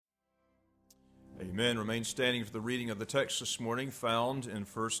Amen. Remain standing for the reading of the text this morning found in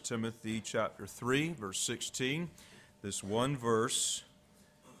 1 Timothy chapter 3, verse 16. This one verse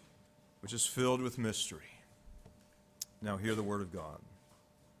which is filled with mystery. Now hear the word of God.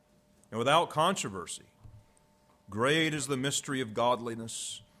 And without controversy, great is the mystery of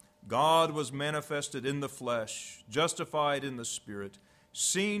godliness. God was manifested in the flesh, justified in the Spirit,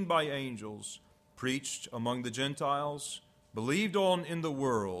 seen by angels, preached among the Gentiles, believed on in the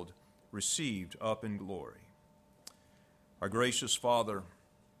world, received up in glory. Our gracious Father,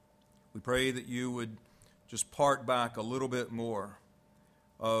 we pray that you would just part back a little bit more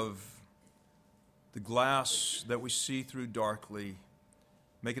of the glass that we see through darkly,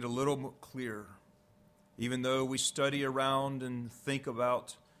 make it a little more clear. Even though we study around and think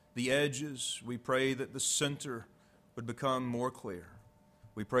about the edges, we pray that the center would become more clear.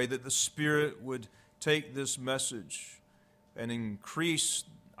 We pray that the Spirit would take this message and increase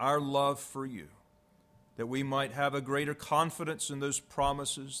our love for you, that we might have a greater confidence in those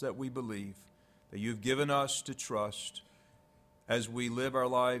promises that we believe, that you've given us to trust as we live our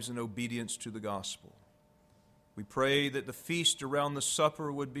lives in obedience to the gospel. We pray that the feast around the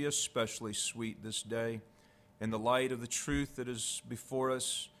supper would be especially sweet this day in the light of the truth that is before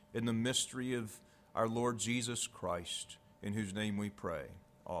us in the mystery of our Lord Jesus Christ, in whose name we pray.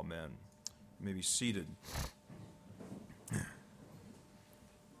 Amen. You may be seated.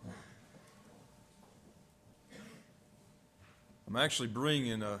 I'm actually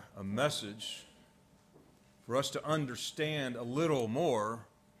bringing a message for us to understand a little more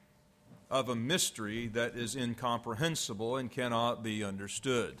of a mystery that is incomprehensible and cannot be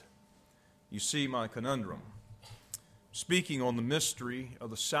understood. You see my conundrum. Speaking on the mystery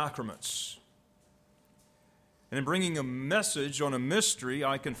of the sacraments. And in bringing a message on a mystery,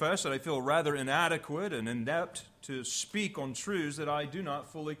 I confess that I feel rather inadequate and inept to speak on truths that I do not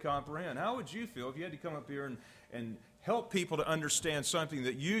fully comprehend. How would you feel if you had to come up here and help people to understand something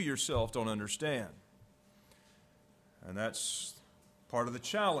that you yourself don't understand? And that's part of the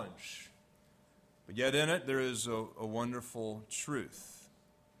challenge. But yet in it, there is a wonderful truth.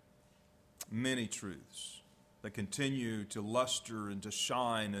 Many truths that continue to luster and to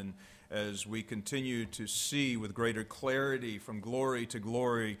shine, and as we continue to see with greater clarity from glory to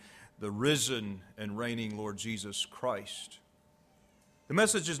glory the risen and reigning Lord Jesus Christ. The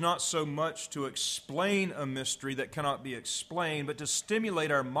message is not so much to explain a mystery that cannot be explained, but to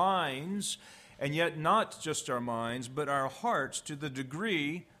stimulate our minds, and yet not just our minds, but our hearts to the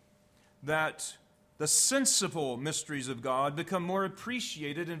degree that the sensible mysteries of God become more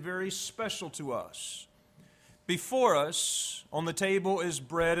appreciated and very special to us. Before us on the table is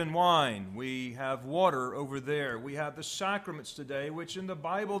bread and wine. We have water over there. We have the sacraments today, which in the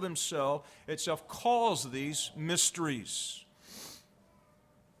Bible itself calls these mysteries.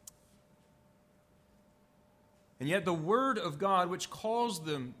 And yet the Word of God, which calls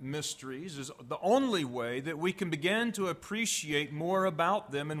them mysteries, is the only way that we can begin to appreciate more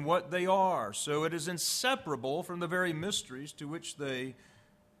about them and what they are. So it is inseparable from the very mysteries to which they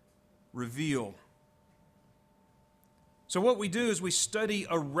reveal. So what we do is we study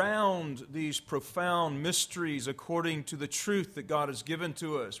around these profound mysteries according to the truth that God has given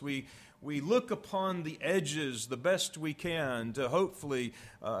to us. We look upon the edges the best we can to hopefully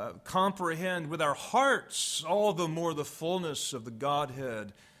comprehend with our hearts all the more the fullness of the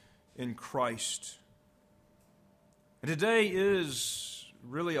Godhead in Christ. And today is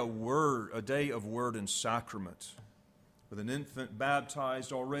really a day of word and sacrament, with an infant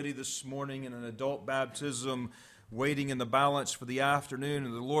baptized already this morning and an adult baptism waiting in the balance for the afternoon,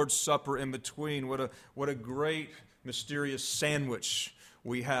 and the Lord's Supper in between. What a great mysterious sandwich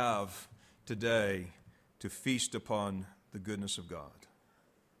we have today to feast upon the goodness of God.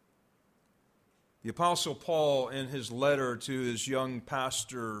 The Apostle Paul, in his letter to his young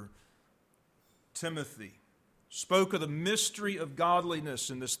pastor Timothy, spoke of the mystery of godliness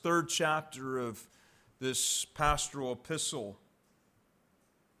in this third chapter of this pastoral epistle.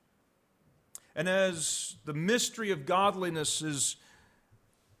 And as the mystery of godliness is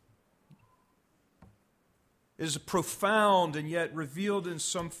profound and yet revealed in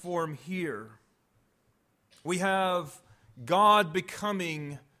some form here, we have God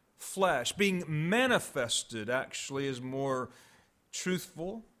becoming flesh, being manifested, actually is more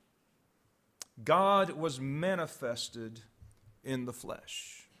truthful. God was manifested in the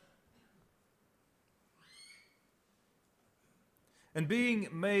flesh. And being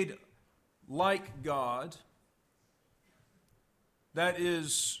made like God, that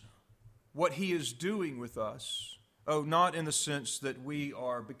is what He is doing with us. Oh, not in the sense that we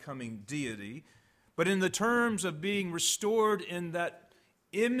are becoming deity, but in the terms of being restored in that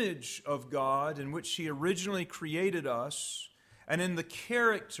image of God in which He originally created us, and in the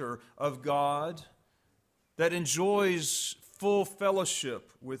character of God that enjoys full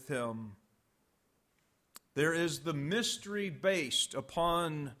fellowship with Him. There is the mystery based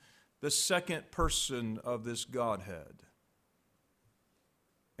upon the second person of this Godhead.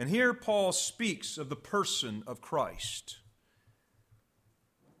 And here Paul speaks of the person of Christ.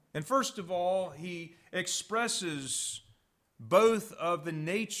 And first of all, he expresses both of the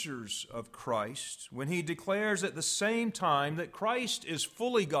natures of Christ when he declares at the same time that Christ is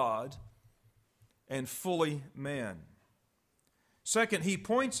fully God and fully man. Second, he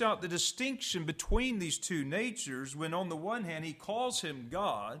points out the distinction between these two natures when on the one hand he calls him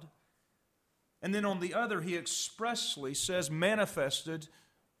God, and then on the other he expressly says manifested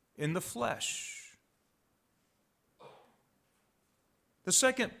in the flesh. The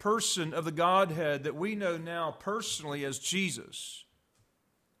second person of the Godhead that we know now personally as Jesus,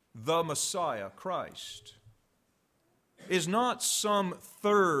 the Messiah, Christ, is not some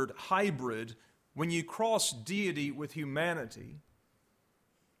third hybrid when you cross deity with humanity.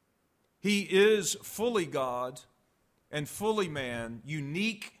 He is fully God and fully man,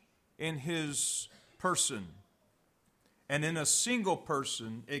 unique in His person, and in a single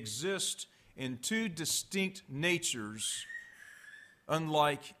person exist in two distinct natures,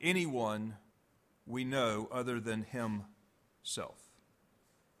 unlike anyone we know other than Himself.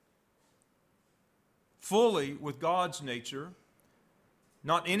 Fully with God's nature,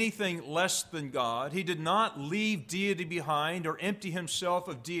 not anything less than God. He did not leave deity behind or empty Himself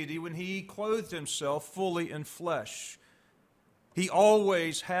of deity when He clothed Himself fully in flesh. He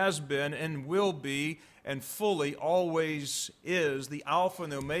always has been and will be and fully always is the Alpha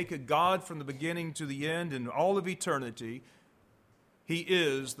and Omega, God from the beginning to the end in all of eternity. He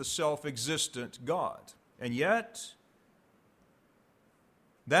is the self-existent God. And yet,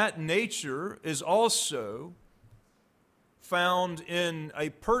 that nature is also found in a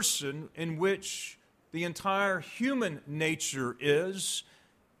person in which the entire human nature is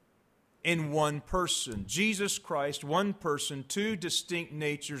in one person. Jesus Christ, one person, two distinct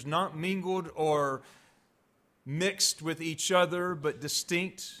natures, not mingled or mixed with each other, but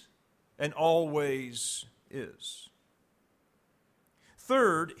distinct and always is.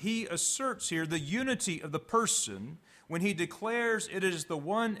 Third, he asserts here the unity of the person when he declares it is the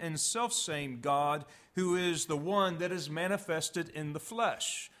one and selfsame God who is the one that is manifested in the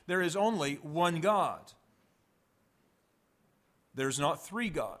flesh. There is only one God. There's not three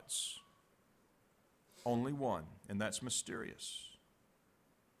gods. Only one, and that's mysterious.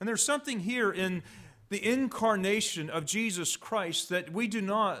 And there's something here in the incarnation of Jesus Christ that we do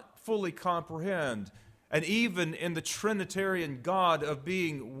not fully comprehend. And even in the Trinitarian God of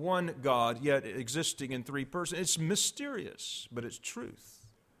being one God, yet existing in three persons, it's mysterious, but it's truth.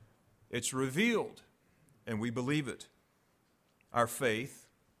 It's revealed, and we believe it. Our faith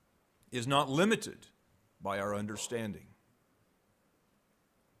is not limited by our understanding.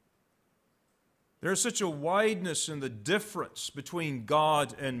 There is such a wideness in the difference between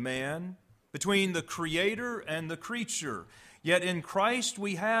God and man, between the Creator and the creature. Yet in Christ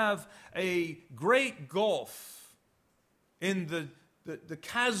we have a great gulf in the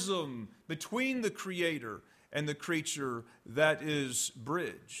chasm between the Creator and the creature that is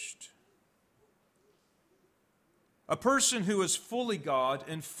bridged. A person who is fully God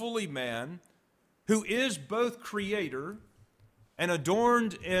and fully man, who is both Creator and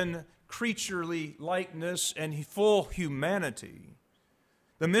adorned in creaturely likeness and full humanity.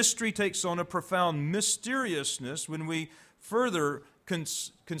 The mystery takes on a profound mysteriousness when we further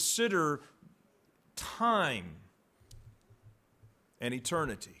consider time and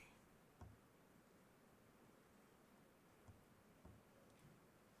eternity.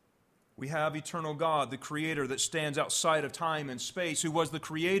 We have eternal God, the Creator that stands outside of time and space, who was the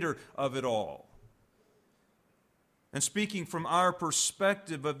creator of it all. And speaking from our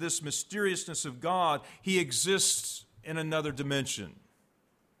perspective of this mysteriousness of God, He exists in another dimension.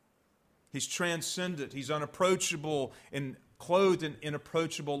 He's transcendent. He's unapproachable and clothed in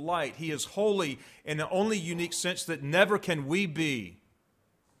inapproachable light. He is holy in the only unique sense that never can we be.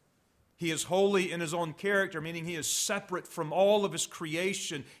 He is holy in His own character, meaning He is separate from all of His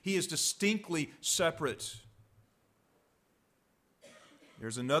creation. He is distinctly separate.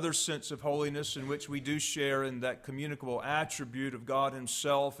 There's another sense of holiness in which we do share in that communicable attribute of God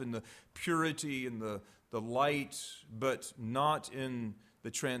Himself, in the purity and the light, but not in the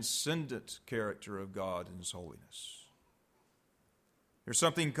transcendent character of God and His holiness. There's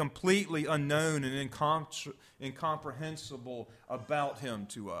something completely unknown and incomprehensible about Him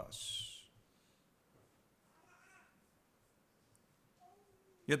to us.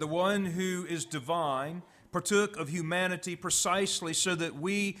 Yet the one who is divine partook of humanity precisely so that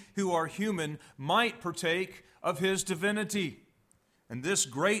we who are human might partake of his divinity. And this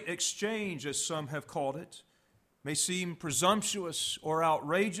great exchange, as some have called it, may seem presumptuous or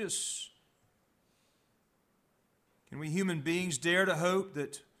outrageous. Can we human beings dare to hope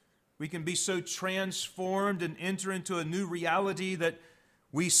that we can be so transformed and enter into a new reality that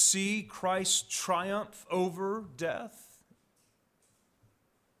we see Christ's triumph over death?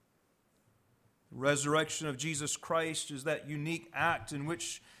 The resurrection of Jesus Christ is that unique act in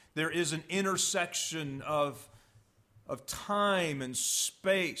which there is an intersection of time and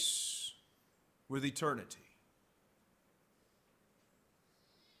space with eternity.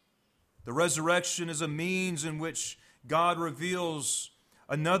 The resurrection is a means in which God reveals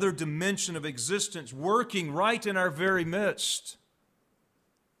another dimension of existence working right in our very midst.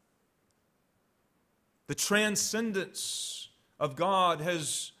 The transcendence of God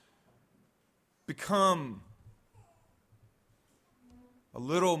has become a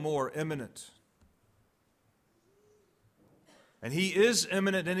little more imminent. And he is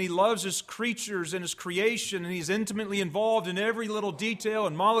immanent, and he loves his creatures and his creation, and he's intimately involved in every little detail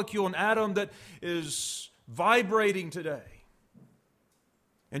and molecule and atom that is vibrating today.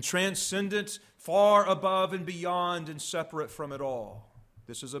 And transcendent, far above and beyond and separate from it all.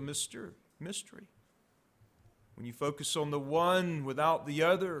 This is a mystery. When you focus on the one without the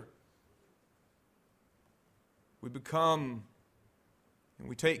other, we become, and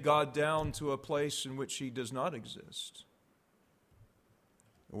we take God down to a place in which he does not exist.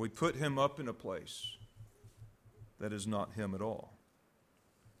 Or we put him up in a place that is not him at all.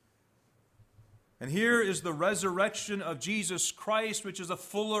 And here is the resurrection of Jesus Christ, which is a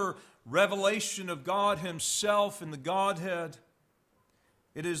fuller revelation of God himself and the Godhead.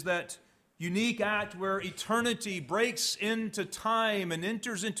 It is that unique act where eternity breaks into time and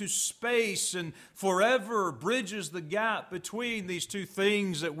enters into space and forever bridges the gap between these two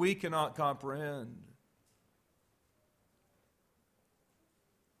things that we cannot comprehend.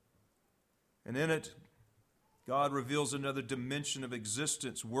 And in it, God reveals another dimension of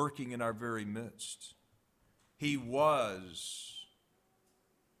existence working in our very midst. He was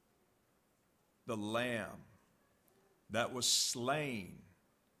the Lamb that was slain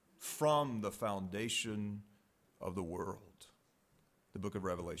from the foundation of the world, the book of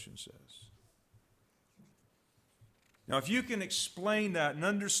Revelation says. Now, if you can explain that and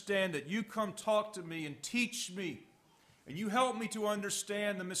understand that, you come talk to me and teach me, and you help me to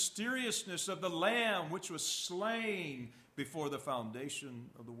understand the mysteriousness of the Lamb which was slain before the foundation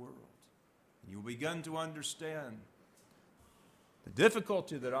of the world. You will begin to understand the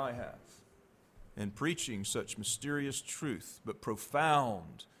difficulty that I have in preaching such mysterious truth, but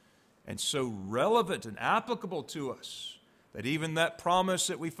profound and so relevant and applicable to us, that even that promise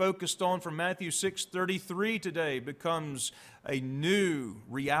that we focused on from Matthew 6:33 today becomes a new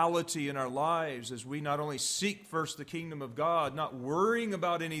reality in our lives as we not only seek first the kingdom of God, not worrying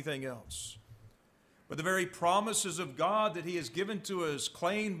about anything else, but the very promises of God that he has given to us,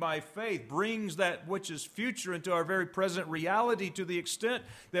 claimed by faith, brings that which is future into our very present reality to the extent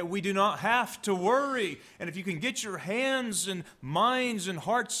that we do not have to worry. And if you can get your hands and minds and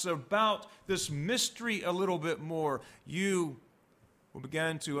hearts about this mystery a little bit more, you will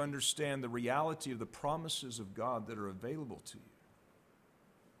begin to understand the reality of the promises of God that are available to you.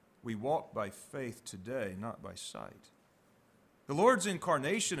 We walk by faith today, not by sight. The Lord's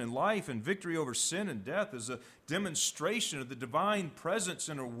incarnation and life and victory over sin and death is a demonstration of the divine presence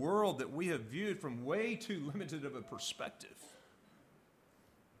in a world that we have viewed from way too limited of a perspective.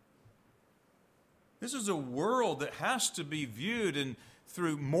 This is a world that has to be viewed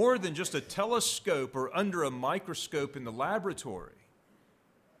through more than just a telescope or under a microscope in the laboratory.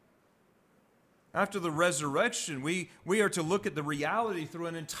 After the resurrection, we are to look at the reality through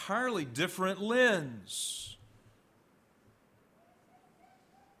an entirely different lens.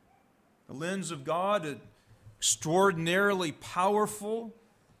 The lens of God, extraordinarily powerful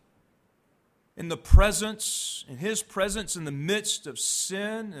in the presence, in his presence in the midst of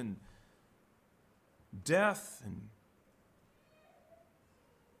sin and death. And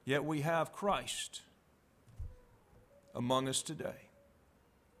yet we have Christ among us today.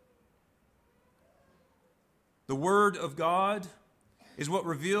 The Word of God is what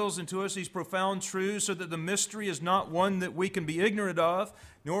reveals into us these profound truths, so that the mystery is not one that we can be ignorant of,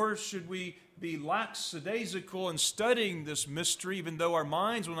 nor should we be lackadaisical in studying this mystery, even though our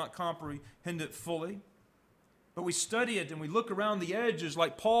minds will not comprehend it fully. But we study it and we look around the edges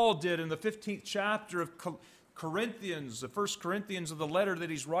like Paul did in the 15th chapter of Corinthians, the first Corinthians of the letter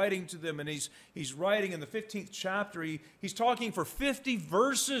that he's writing to them, and he's writing in the 15th chapter, he's talking for 50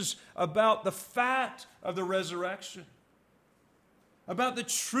 verses about the fact of the resurrection, about the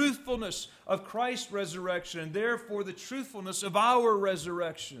truthfulness of Christ's resurrection, and therefore the truthfulness of our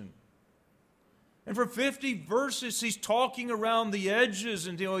resurrection. And for 50 verses, he's talking around the edges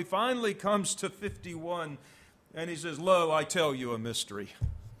until he finally comes to 51, and he says, "Lo, I tell you a mystery.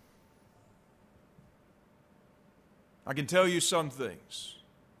 I can tell you some things.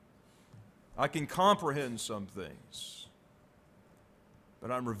 I can comprehend some things.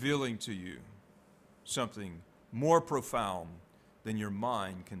 But I'm revealing to you something more profound than your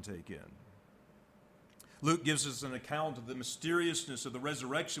mind can take in." Luke gives us an account of the mysteriousness of the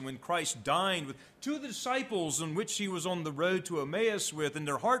resurrection when Christ dined with two of the disciples in which he was on the road to Emmaus with, and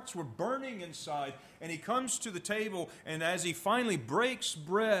their hearts were burning inside. And he comes to the table, and as he finally breaks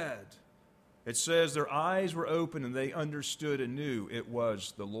bread, it says their eyes were open and they understood and knew it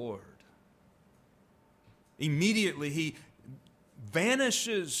was the Lord. Immediately he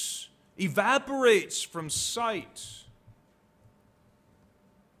vanishes, evaporates from sight.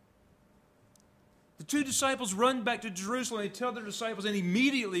 The two disciples run back to Jerusalem. They tell their disciples, and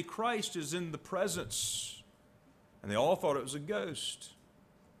immediately Christ is in the presence. And they all thought it was a ghost.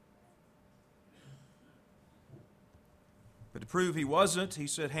 But to prove he wasn't, he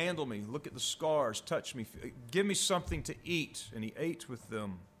said, "Handle me, look at the scars, touch me, give me something to eat." And he ate with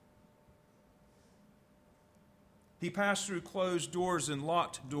them. He passed through closed doors and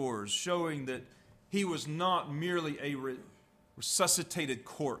locked doors, showing that he was not merely a resuscitated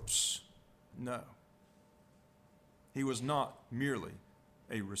corpse. No. He was not merely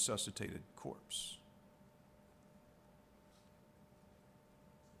a resuscitated corpse.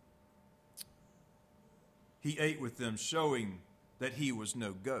 He ate with them, showing that he was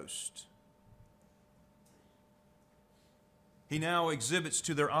no ghost. He now exhibits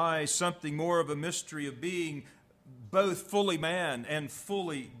to their eyes something more of a mystery of being both fully man and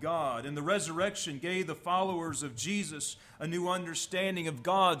fully God. And the resurrection gave the followers of Jesus a new understanding of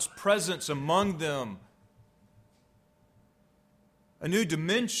God's presence among them, a new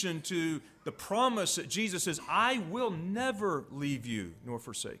dimension to the promise that Jesus says, "I will never leave you nor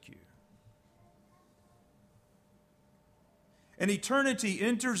forsake you." And eternity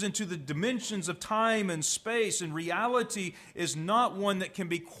enters into the dimensions of time and space, and reality is not one that can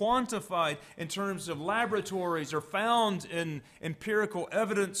be quantified in terms of laboratories or found in empirical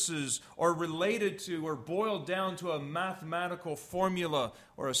evidences or related to or boiled down to a mathematical formula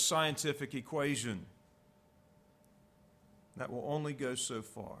or a scientific equation. That will only go so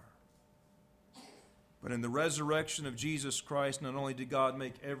far. But in the resurrection of Jesus Christ, not only did God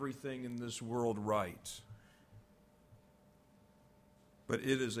make everything in this world right, but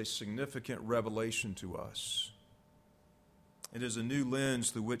it is a significant revelation to us. It is a new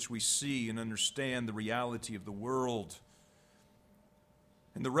lens through which we see and understand the reality of the world.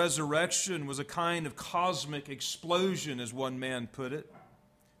 And the resurrection was a kind of cosmic explosion, as one man put it,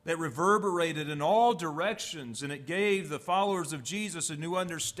 that reverberated in all directions, and it gave the followers of Jesus a new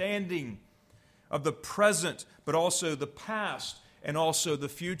understanding of the present, but also the past and also the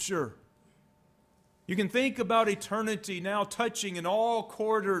future. You can think about eternity now touching in all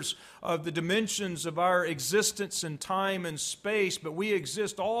quarters of the dimensions of our existence in time and space, but we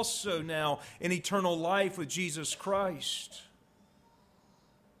exist also now in eternal life with Jesus Christ.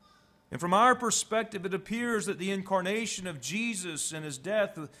 And from our perspective, it appears that the incarnation of Jesus and his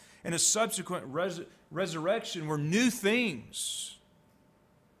death and his subsequent resurrection were new things.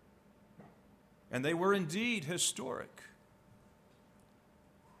 And they were indeed historic.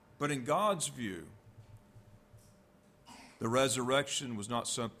 But in God's view, the resurrection was not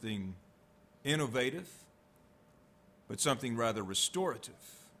something innovative, but something rather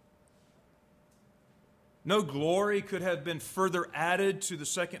restorative. No glory could have been further added to the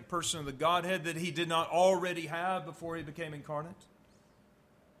second person of the Godhead that he did not already have before he became incarnate.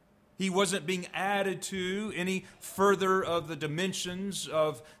 He wasn't being added to any further of the dimensions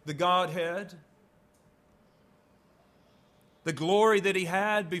of the Godhead. The glory that he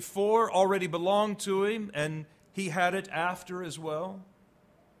had before already belonged to him, and he had it after as well.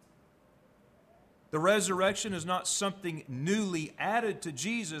 The resurrection is not something newly added to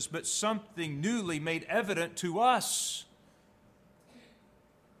Jesus, but something newly made evident to us.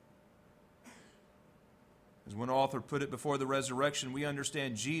 As one author put it, before the resurrection, we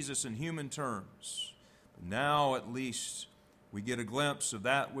understand Jesus in human terms. But now, at least, we get a glimpse of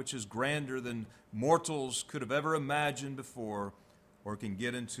that which is grander than mortals could have ever imagined before or can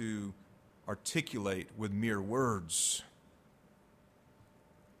get into articulate with mere words.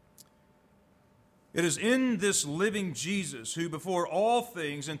 It is in this living Jesus who before all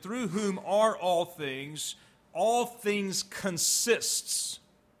things and through whom are all things consists.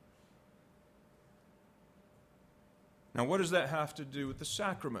 Now, what does that have to do with the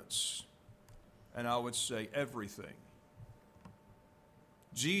sacraments? And I would say everything.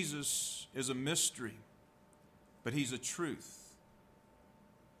 Jesus is a mystery, but he's a truth.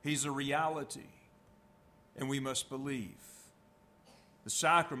 He's a reality, and we must believe. The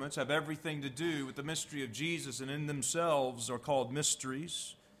sacraments have everything to do with the mystery of Jesus, and in themselves are called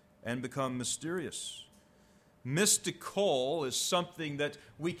mysteries and become mysterious. Mystical is something that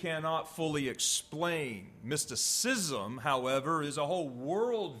we cannot fully explain. Mysticism, however, is a whole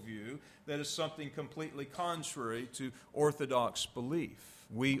worldview that is something completely contrary to orthodox belief.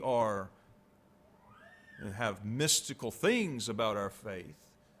 We have mystical things about our faith,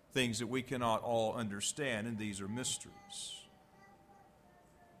 things that we cannot all understand, and these are mysteries.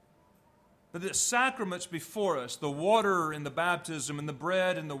 But the sacraments before us, the water in the baptism and the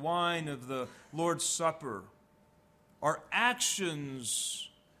bread and the wine of the Lord's Supper, are actions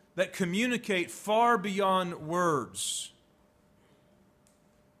that communicate far beyond words.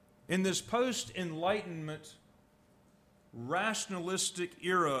 In this post-Enlightenment rationalistic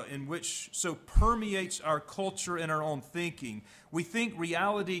era in which so permeates our culture and our own thinking, we think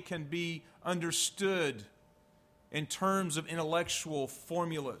reality can be understood in terms of intellectual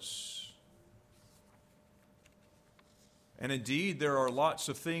formulas. And indeed, there are lots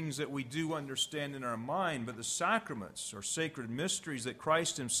of things that we do understand in our mind, but the sacraments are sacred mysteries that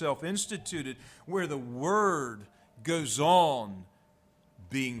Christ himself instituted, where the Word goes on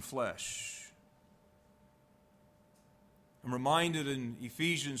being flesh. I'm reminded in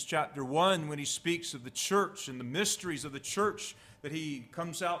Ephesians chapter 1 when he speaks of the church and the mysteries of the church that he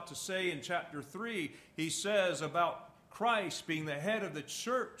comes out to say in chapter 3. He says about Christ being the head of the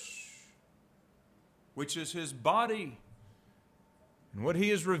church, which is his body. And what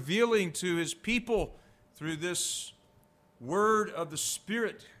he is revealing to his people through this word of the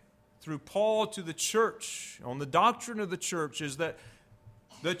Spirit, through Paul to the church, on the doctrine of the church, is that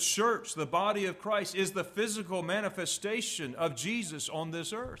the church, the body of Christ, is the physical manifestation of Jesus on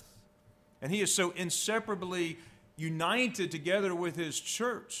this earth. And he is so inseparably united together with his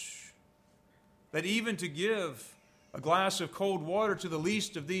church that even to give a glass of cold water to the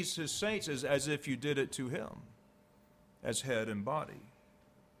least of these his saints is as if you did it to him, as head and body.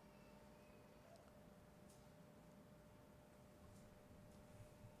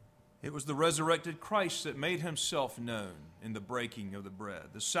 It was the resurrected Christ that made himself known in the breaking of the bread.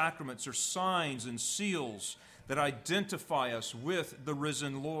 The sacraments are signs and seals that identify us with the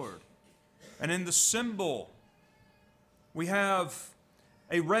risen Lord. And in the symbol, we have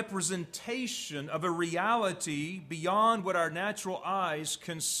a representation of a reality beyond what our natural eyes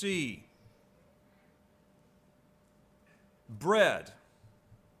can see. Bread,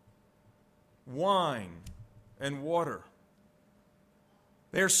 wine, and water.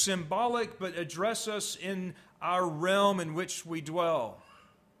 They're symbolic, but address us in our realm in which we dwell.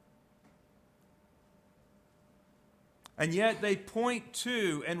 And yet they point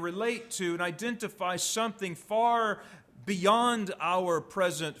to and relate to and identify something far beyond our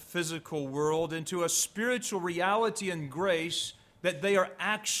present physical world into a spiritual reality and grace that they are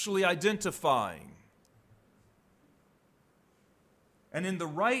actually identifying. And in the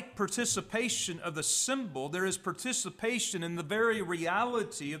right participation of the symbol, there is participation in the very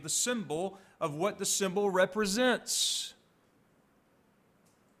reality of the symbol, of what the symbol represents.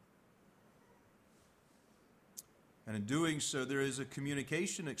 And in doing so, there is a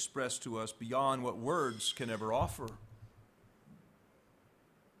communication expressed to us beyond what words can ever offer.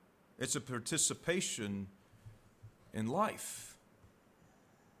 It's a participation in life.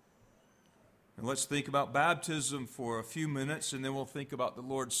 And let's think about baptism for a few minutes, and then we'll think about the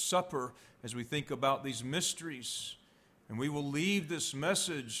Lord's Supper as we think about these mysteries. And we will leave this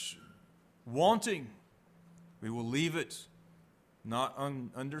message wanting. We will leave it not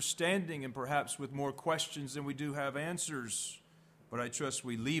understanding and perhaps with more questions than we do have answers. But I trust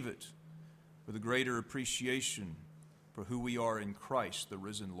we leave it with a greater appreciation for who we are in Christ, the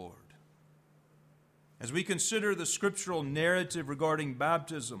risen Lord. As we consider the scriptural narrative regarding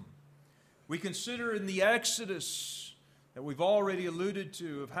baptism, we consider in the Exodus that we've already alluded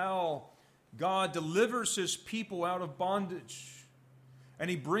to of how God delivers his people out of bondage. And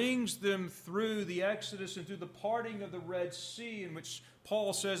he brings them through the Exodus and through the parting of the Red Sea, in which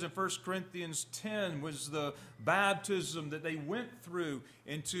Paul says in 1 Corinthians 10 was the baptism that they went through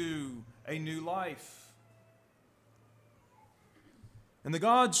into a new life. And the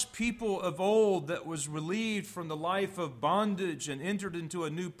God's people of old that was relieved from the life of bondage and entered into a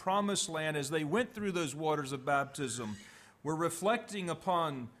new promised land as they went through those waters of baptism were reflecting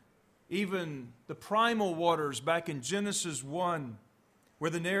upon even the primal waters back in Genesis 1, where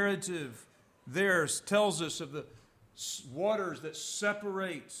the narrative there tells us of the waters that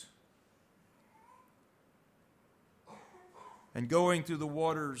separate, and going through the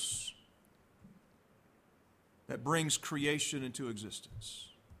waters that brings creation into existence.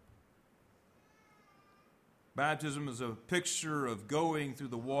 Baptism is a picture of going through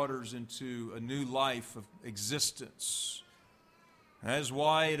the waters into a new life of existence. That is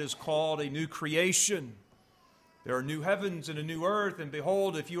why it is called a new creation. There are new heavens and a new earth, and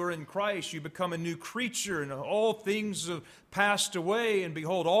behold, if you are in Christ, you become a new creature, and all things have passed away, and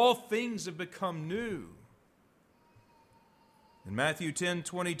behold, all things have become new. In Matthew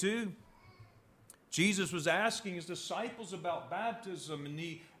 10:22, Jesus was asking his disciples about baptism, and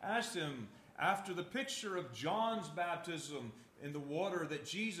he asked them, after the picture of John's baptism in the water that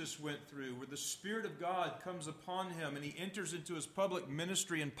Jesus went through, where the Spirit of God comes upon him, and he enters into his public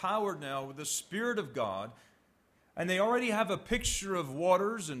ministry empowered now with the Spirit of God, and they already have a picture of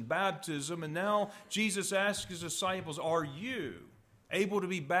waters and baptism, and now Jesus asks his disciples, are you able to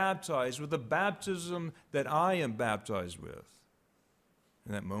be baptized with the baptism that I am baptized with?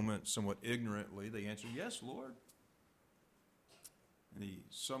 In that moment, somewhat ignorantly, they answered, yes, Lord. And he,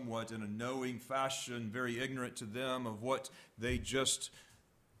 somewhat in a knowing fashion, very ignorant to them of what they just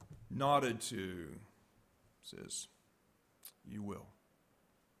nodded to, says, you will.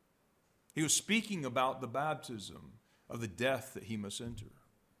 He was speaking about the baptism of the death that he must enter.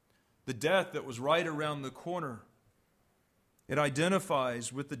 The death that was right around the corner. It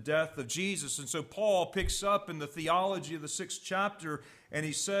identifies with the death of Jesus. And so Paul picks up in the theology of the 6th chapter, and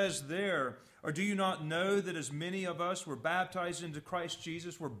he says there, or do you not know that as many of us were baptized into Christ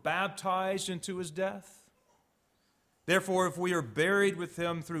Jesus, were baptized into his death? Therefore, if we are buried with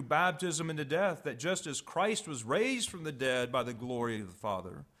him through baptism into death, that just as Christ was raised from the dead by the glory of the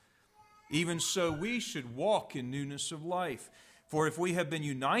Father, even so we should walk in newness of life. For if we have been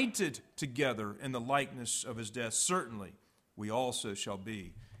united together in the likeness of his death, certainly we also shall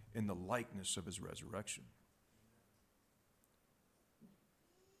be in the likeness of his resurrection.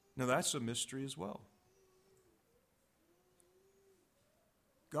 Now that's a mystery as well.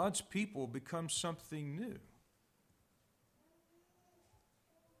 God's people become something new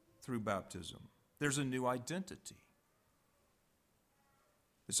through baptism. There's a new identity.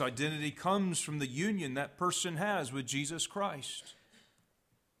 This identity comes from the union that person has with Jesus Christ.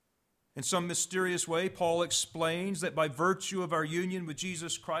 In some mysterious way, Paul explains that by virtue of our union with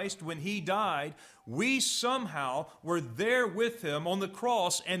Jesus Christ, when he died, we somehow were there with him on the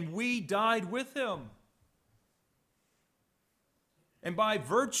cross, and we died with him. And by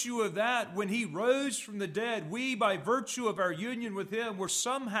virtue of that, when he rose from the dead, we, by virtue of our union with him, were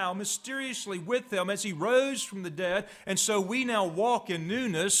somehow mysteriously with him as he rose from the dead, and so we now walk in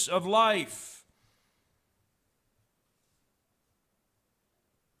newness of life.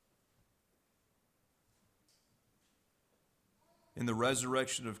 In the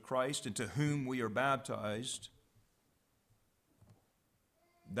resurrection of Christ, into whom we are baptized,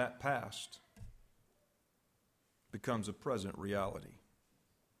 that past becomes a present reality.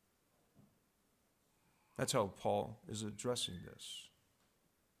 That's how Paul is addressing this.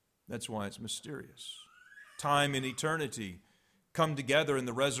 That's why it's mysterious. Time and eternity come together in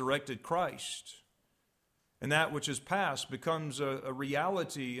the resurrected Christ, and that which is past becomes a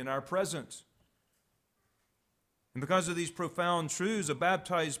reality in our present. And because of these profound truths, a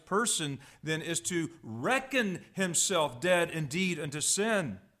baptized person then is to reckon himself dead indeed unto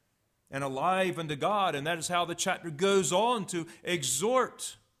sin and alive unto God. And that is how the chapter goes on to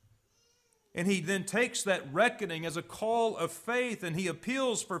exhort. And he then takes that reckoning as a call of faith, and he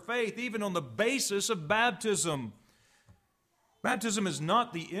appeals for faith even on the basis of baptism. Baptism is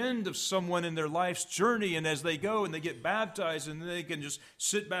not the end of someone in their life's journey, and as they go and they get baptized and they can just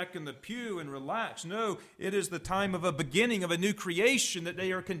sit back in the pew and relax. No, it is the time of a beginning of a new creation, that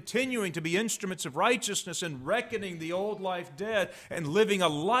they are continuing to be instruments of righteousness and reckoning the old life dead and living a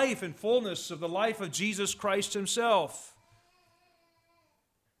life in fullness of the life of Jesus Christ himself.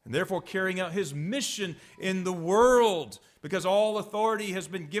 And therefore carrying out his mission in the world, because all authority has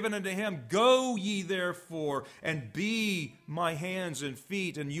been given unto him. Go ye therefore and be my hands and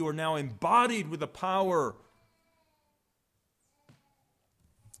feet, and you are now embodied with the power.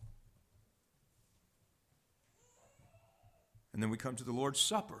 And then we come to the Lord's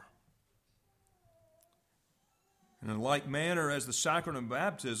Supper. And in like manner as the sacrament of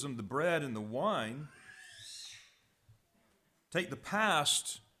baptism, the bread and the wine take the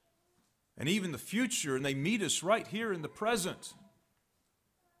past and even the future, and they meet us right here in the present.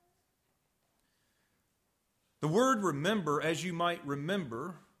 The word remember, as you might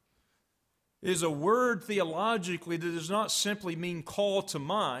remember, is a word theologically that does not simply mean call to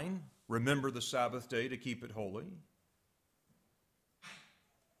mind, remember the Sabbath day to keep it holy.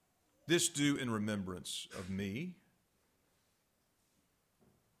 This do in remembrance of me.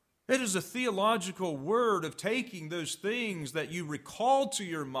 It is a theological word of taking those things that you recall to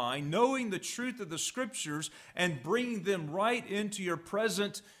your mind, knowing the truth of the Scriptures, and bringing them right into your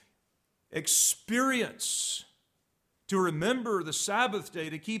present experience. To remember the Sabbath day,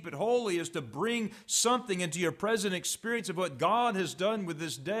 to keep it holy, is to bring something into your present experience of what God has done with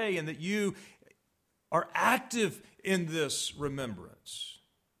this day, and that you are active in this remembrance.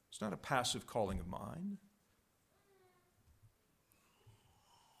 It's not a passive calling of mind.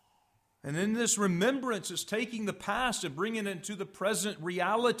 And in this remembrance is taking the past and bringing it into the present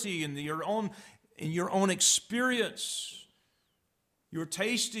reality in your own experience. You're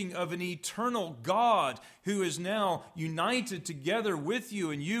tasting of an eternal God who is now united together with you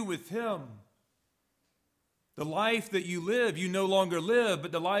and you with Him. The life that you live, you no longer live,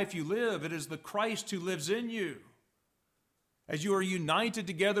 but the life you live, it is the Christ who lives in you. As you are united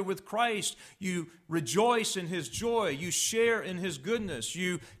together with Christ, you rejoice in His joy, you share in His goodness,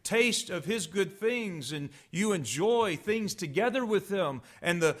 you taste of His good things, and you enjoy things together with Him.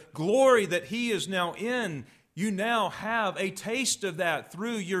 And the glory that He is now in, you now have a taste of that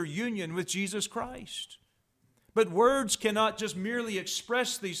through your union with Jesus Christ. But words cannot just merely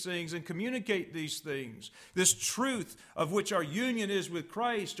express these things and communicate these things. This truth of which our union is with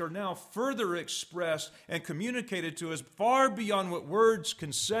Christ are now further expressed and communicated to us far beyond what words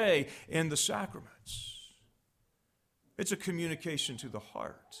can say in the sacraments. It's a communication to the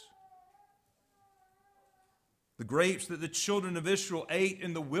heart. The grapes that the children of Israel ate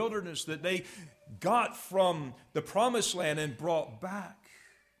in the wilderness that they got from the promised land and brought back.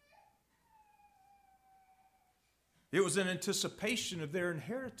 It was an anticipation of their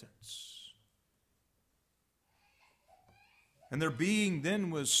inheritance. And their being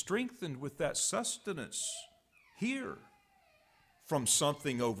then was strengthened with that sustenance here from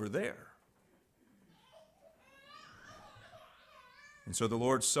something over there. And so the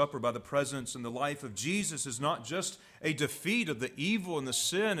Lord's Supper, by the presence and the life of Jesus, is not just a defeat of the evil and the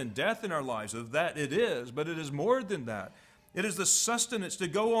sin and death in our lives. Of that it is, but it is more than that. It is the sustenance to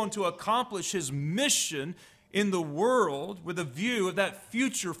go on to accomplish His mission in the world with a view of that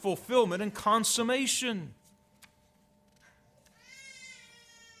future fulfillment and consummation.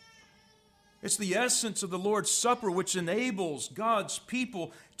 It's the essence of the Lord's Supper which enables God's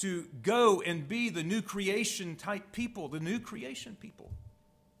people to go and be the new creation type people, the new creation people.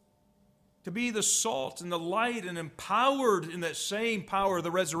 To be the salt and the light and empowered in that same power of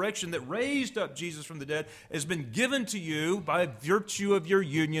the resurrection that raised up Jesus from the dead has been given to you by virtue of your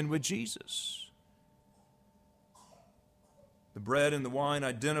union with Jesus. The bread and the wine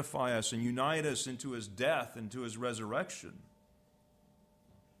identify us and unite us into His death and to His resurrection.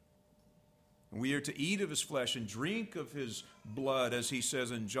 And we are to eat of His flesh and drink of His blood, as He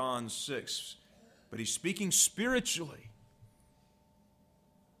says in John 6. But He's speaking spiritually.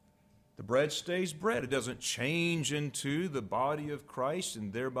 The bread stays bread. It doesn't change into the body of Christ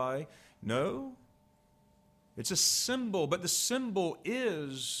and thereby, no. It's a symbol, but the symbol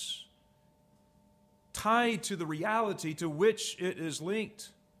is tied to the reality to which it is linked.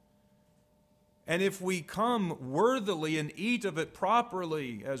 And if we come worthily and eat of it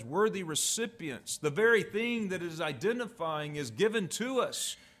properly as worthy recipients, the very thing that it is identifying is given to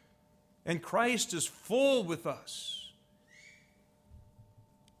us, and Christ is full with us.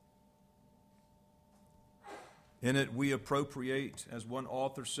 In it we appropriate, as one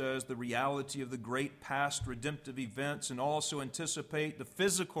author says, the reality of the great past redemptive events and also anticipate the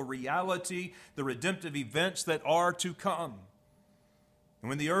physical reality, the redemptive events that are to come. And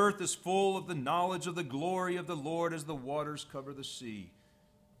when the earth is full of the knowledge of the glory of the Lord as the waters cover the sea,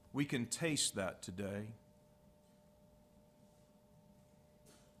 we can taste that today.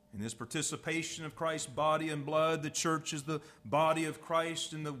 In this participation of Christ's body and blood, the church is the body of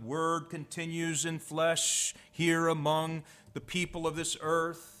Christ, and the Word continues in flesh here among the people of this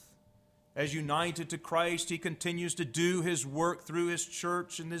earth. As united to Christ, He continues to do His work through His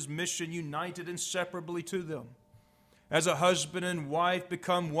church and His mission, united inseparably to them. As a husband and wife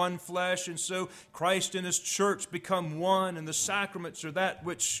become one flesh, and so Christ and His church become one, and the sacraments are that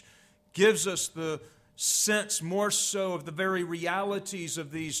which gives us the sense more so of the very realities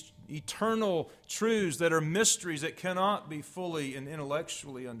of these eternal truths that are mysteries that cannot be fully and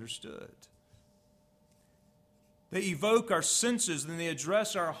intellectually understood. They evoke our senses and they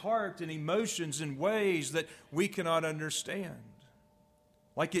address our heart and emotions in ways that we cannot understand.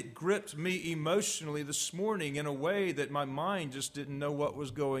 Like it gripped me emotionally this morning in a way that my mind just didn't know what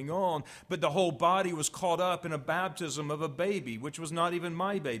was going on. But the whole body was caught up in a baptism of a baby, which was not even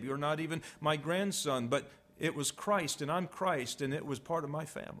my baby or not even my grandson, but it was Christ, and I'm Christ, and it was part of my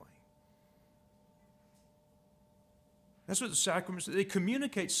family. That's what the sacraments, they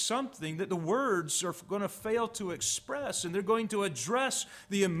communicate something that the words are going to fail to express, and they're going to address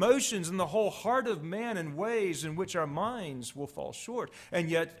the emotions and the whole heart of man in ways in which our minds will fall short. And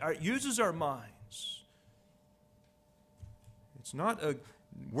yet it uses our minds. It's not a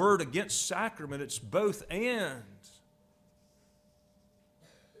word against sacrament, it's both and.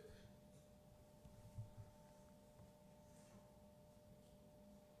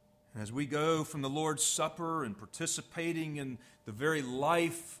 As we go from the Lord's Supper and participating in the very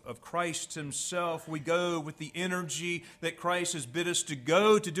life of Christ himself, we go with the energy that Christ has bid us to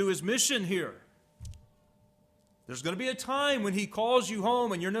go to do his mission here. There's going to be a time when he calls you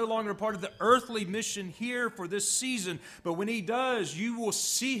home and you're no longer part of the earthly mission here for this season. But when he does, you will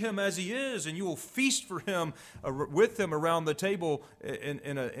see him as he is, and you will feast for him with him around the table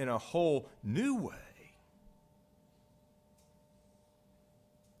in a whole new way.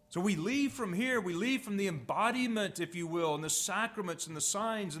 So we leave from here, we leave from the embodiment, if you will, and the sacraments and the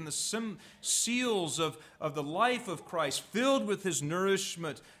signs and the seals of the life of Christ, filled with his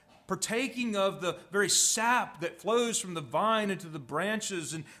nourishment, partaking of the very sap that flows from the vine into the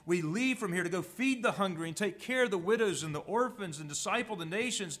branches. And we leave from here to go feed the hungry and take care of the widows and the orphans and disciple the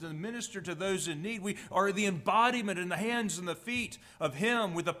nations to minister to those in need. We are the embodiment in the hands and the feet of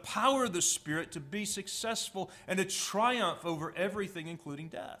him with the power of the Spirit to be successful and to triumph over everything, including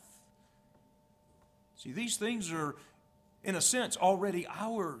death. See, these things are, in a sense, already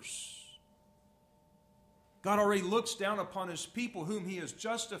ours. God already looks down upon his people whom he has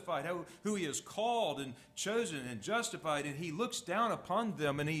justified, who he has called and chosen and justified, and he looks down upon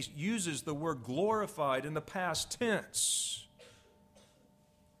them and he uses the word glorified in the past tense.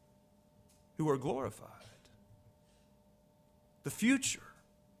 Who are glorified. The future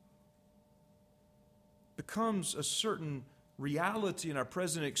becomes a certain reality in our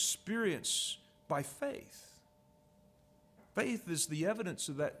present experience by faith. Faith is the evidence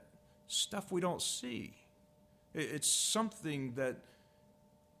of that stuff we don't see. It's something that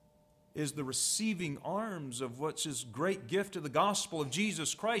is the receiving arms of what's his great gift of the gospel of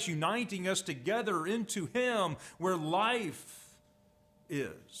Jesus Christ, uniting us together into him where life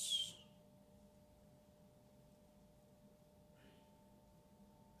is.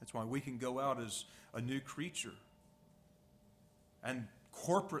 That's why we can go out as a new creature. And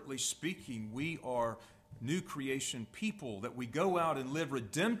corporately speaking, we are new creation people, that we go out and live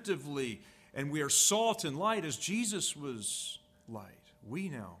redemptively. And we are salt and light as Jesus was light. We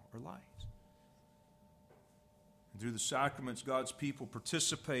now are light. And through the sacraments, God's people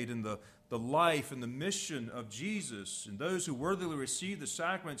participate in the life and the mission of Jesus. And those who worthily receive the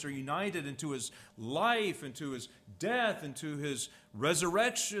sacraments are united into his life, into his death, into his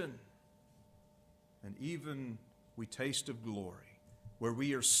resurrection. And even we taste of glory, where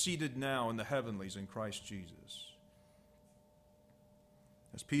we are seated now in the heavenlies in Christ Jesus.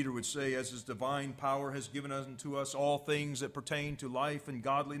 As Peter would say, as his divine power has given unto us all things that pertain to life and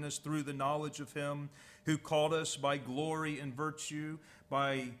godliness through the knowledge of him who called us by glory and virtue,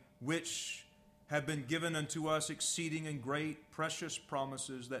 by which have been given unto us exceeding and great precious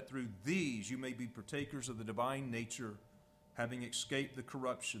promises, that through these you may be partakers of the divine nature, having escaped the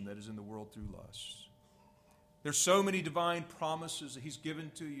corruption that is in the world through lust. There's so many divine promises that he's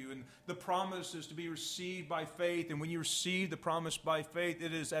given to you, and the promise is to be received by faith, and when you receive the promise by faith,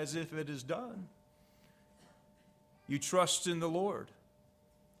 it is as if it is done. You trust in the Lord,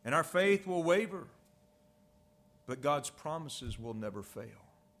 and our faith will waver, but God's promises will never fail.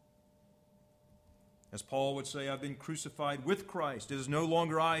 As Paul would say, I've been crucified with Christ. It is no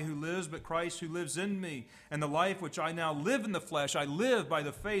longer I who lives, but Christ who lives in me. And the life which I now live in the flesh, I live by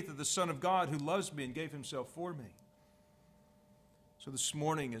the faith of the Son of God who loves me and gave himself for me. So this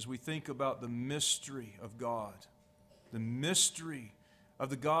morning, as we think about the mystery of God, the mystery of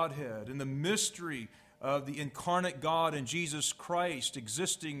the Godhead, and the mystery of the incarnate God and Jesus Christ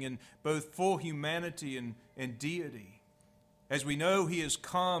existing in both full humanity and deity, as we know he has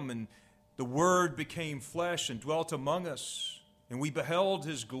come and the Word became flesh and dwelt among us, and we beheld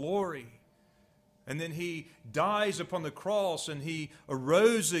his glory. And then he dies upon the cross, and he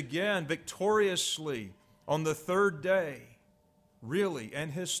arose again victoriously on the third day, really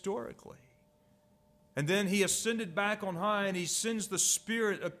and historically. And then he ascended back on high, and he sends the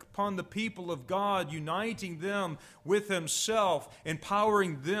Spirit upon the people of God, uniting them with himself,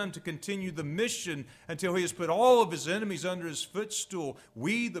 empowering them to continue the mission until he has put all of his enemies under his footstool.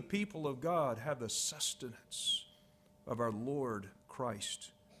 We, the people of God, have the sustenance of our Lord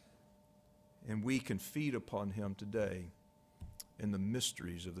Christ, and we can feed upon him today in the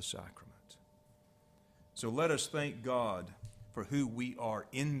mysteries of the sacrament. So let us thank God for who we are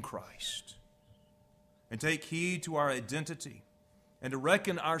in Christ, and take heed to our identity, and to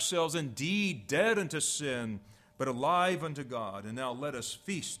reckon ourselves indeed dead unto sin, but alive unto God. And now let us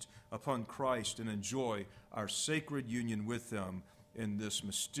feast upon Christ and enjoy our sacred union with him in this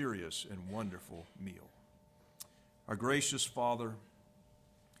mysterious and wonderful meal. Our gracious Father,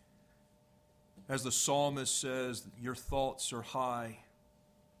 as the psalmist says, your thoughts are high,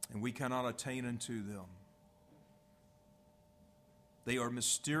 and we cannot attain unto them. They are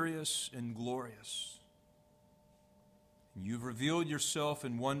mysterious and glorious. You've revealed yourself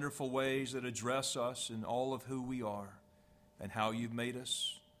in wonderful ways that address us in all of who we are and how you've made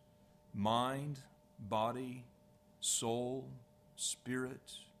us, mind, body, soul,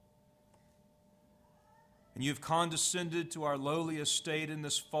 spirit. And you've condescended to our lowly estate in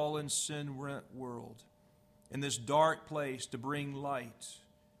this fallen, sin-rent world, in this dark place, to bring light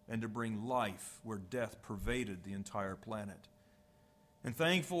and to bring life where death pervaded the entire planet. And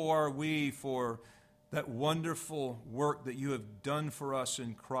thankful are we for that wonderful work that you have done for us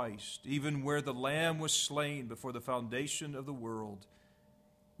in Christ, even where the Lamb was slain before the foundation of the world,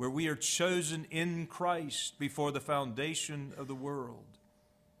 where we are chosen in Christ before the foundation of the world,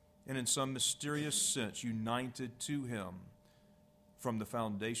 and in some mysterious sense united to him from the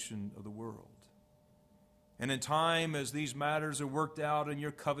foundation of the world. And in time, as these matters are worked out in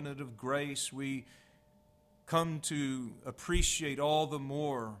your covenant of grace, we come to appreciate all the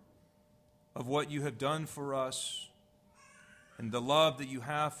more of what you have done for us, and the love that you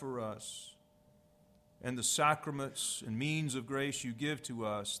have for us, and the sacraments and means of grace you give to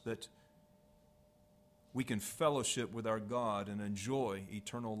us, that we can fellowship with our God and enjoy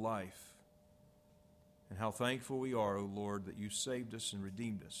eternal life. And how thankful we are, O Lord, that you saved us and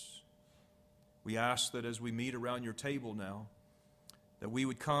redeemed us. We ask that as we meet around your table now, that we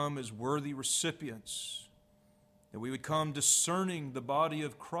would come as worthy recipients, that we would come discerning the body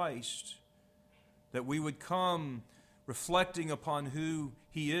of Christ, that we would come reflecting upon who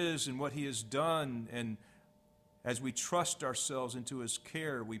he is and what he has done. And as we trust ourselves into his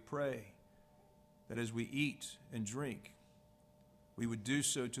care, we pray that as we eat and drink, we would do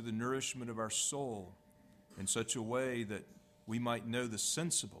so to the nourishment of our soul in such a way that we might know the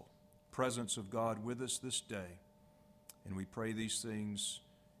sensible presence of God with us this day. And we pray these things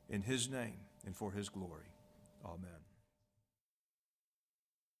in his name and for his glory. Amen.